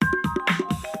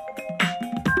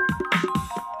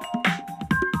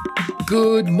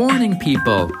Good morning,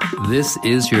 people. This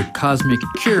is your cosmic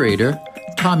curator,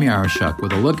 Tommy Arshak,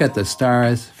 with a look at the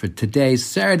stars for today's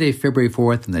Saturday, February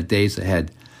 4th, and the days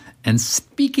ahead. And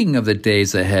speaking of the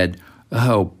days ahead,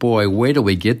 oh boy, wait till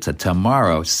we get to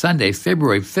tomorrow, Sunday,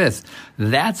 February 5th.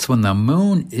 That's when the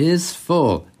moon is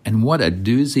full, and what a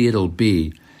doozy it'll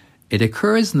be. It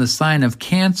occurs in the sign of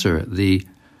Cancer, the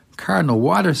cardinal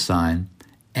water sign,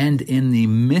 and in the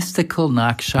mystical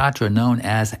nakshatra known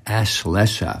as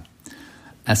Ashlesha.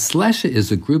 Ashlesha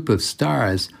is a group of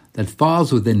stars that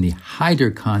falls within the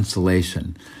Hydra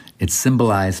constellation. It's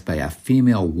symbolized by a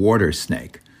female water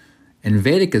snake. In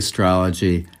Vedic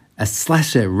astrology,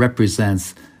 Ashlesha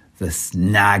represents the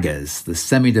Nagas, the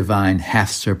semi-divine,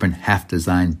 half-serpent,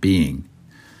 half-divine being.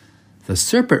 The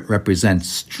serpent represents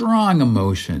strong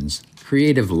emotions,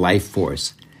 creative life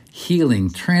force, healing,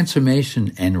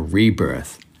 transformation, and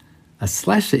rebirth.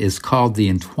 Ashlesha is called the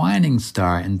entwining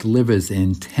star and delivers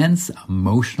intense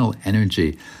emotional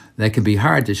energy that can be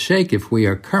hard to shake if we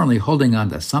are currently holding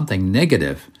on to something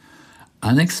negative.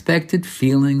 Unexpected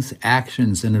feelings,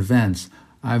 actions, and events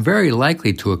are very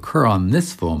likely to occur on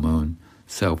this full moon,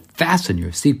 so fasten your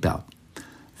seatbelt.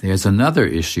 There's another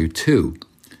issue, too.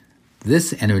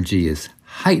 This energy is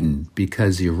heightened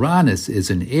because Uranus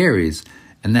is in Aries,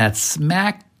 and that's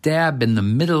smack dab in the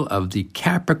middle of the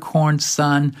Capricorn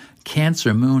Sun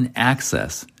Cancer Moon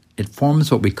axis. It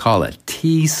forms what we call a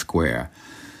T-square.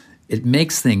 It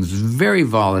makes things very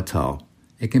volatile.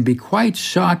 It can be quite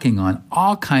shocking on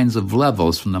all kinds of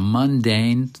levels, from the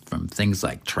mundane, from things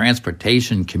like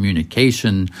transportation,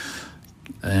 communication,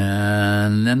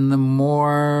 and then the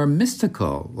more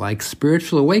mystical, like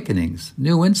spiritual awakenings,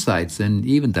 new insights, and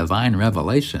even divine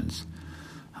revelations.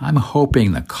 I'm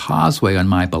hoping the causeway on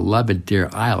my beloved dear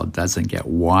isle doesn't get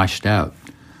washed out.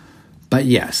 But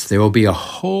yes, there will be a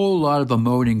whole lot of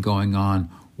emoting going on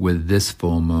with this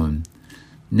full moon.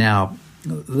 Now,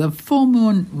 the full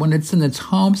moon, when it's in its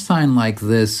home sign like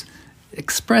this,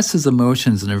 expresses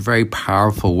emotions in a very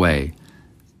powerful way.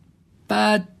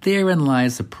 But therein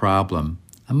lies the problem.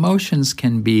 Emotions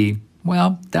can be,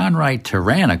 well, downright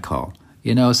tyrannical.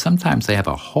 You know, sometimes they have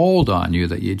a hold on you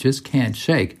that you just can't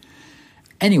shake.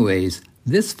 Anyways,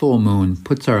 this full moon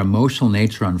puts our emotional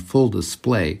nature on full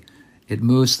display. It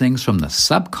moves things from the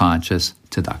subconscious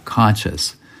to the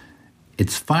conscious.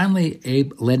 It's finally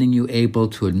letting you able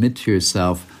to admit to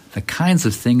yourself the kinds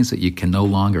of things that you can no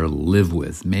longer live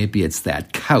with. Maybe it's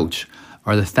that couch,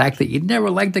 or the fact that you'd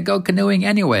never like to go canoeing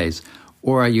anyways,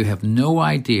 or you have no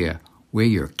idea where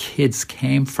your kids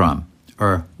came from,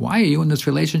 or why are you in this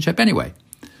relationship anyway?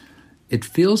 It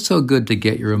feels so good to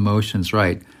get your emotions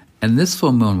right. And this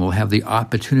full moon will have the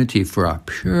opportunity for a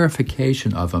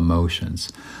purification of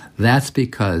emotions. That's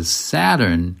because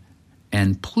Saturn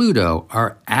and Pluto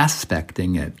are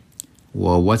aspecting it.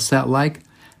 Well, what's that like?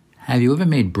 Have you ever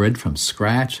made bread from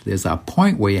scratch? There's a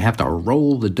point where you have to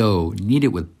roll the dough, knead it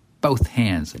with both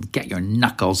hands, and get your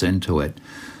knuckles into it.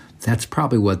 That's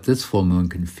probably what this full moon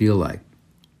can feel like.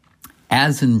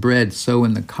 As in bread, so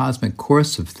in the cosmic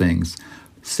course of things,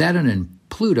 Saturn and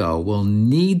Pluto will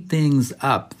knead things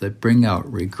up that bring out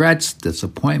regrets,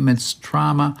 disappointments,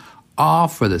 trauma, all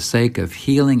for the sake of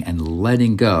healing and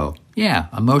letting go. Yeah,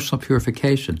 emotional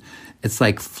purification. It's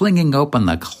like flinging open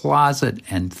the closet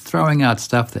and throwing out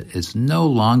stuff that is no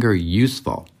longer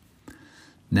useful.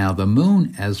 Now, the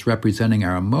moon, as representing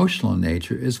our emotional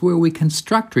nature, is where we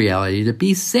construct reality to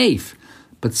be safe.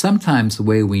 But sometimes the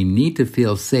way we need to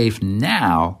feel safe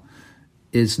now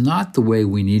is not the way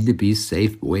we need to be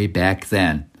safe way back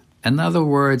then. In other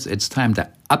words, it's time to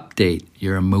update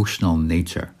your emotional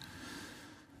nature.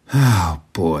 Oh,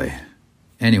 boy.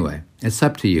 Anyway, it's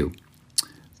up to you.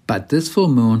 But this full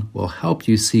moon will help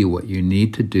you see what you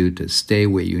need to do to stay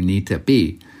where you need to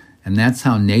be. And that's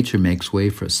how nature makes way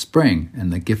for spring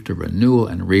and the gift of renewal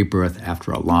and rebirth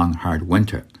after a long, hard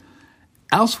winter.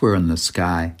 Elsewhere in the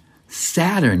sky,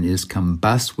 Saturn is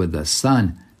combust with the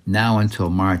sun now until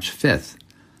March 5th.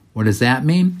 What does that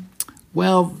mean?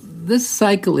 Well, this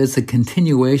cycle is a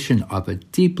continuation of a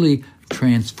deeply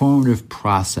transformative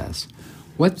process.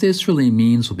 What this really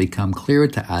means will become clearer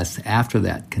to us after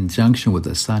that conjunction with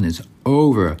the sun is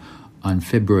over on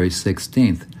February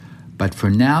 16th. But for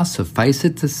now, suffice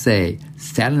it to say,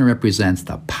 Saturn represents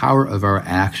the power of our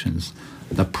actions,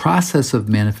 the process of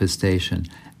manifestation,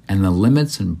 and the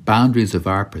limits and boundaries of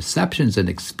our perceptions and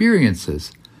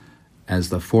experiences. As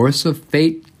the force of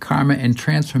fate, karma, and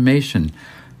transformation,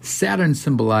 Saturn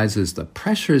symbolizes the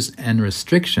pressures and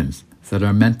restrictions that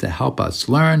are meant to help us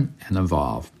learn and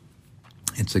evolve.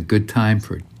 It's a good time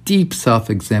for deep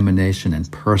self-examination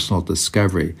and personal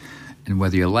discovery. And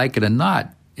whether you like it or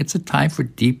not, it's a time for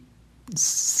deep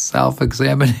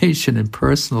self-examination and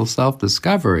personal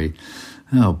self-discovery.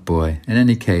 Oh boy. In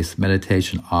any case,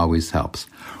 meditation always helps.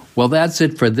 Well, that's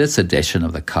it for this edition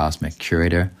of The Cosmic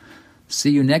Curator.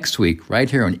 See you next week right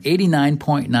here on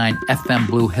 89.9 FM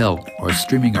Blue Hill or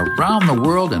streaming around the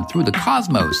world and through the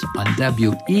cosmos on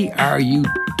WERU.org.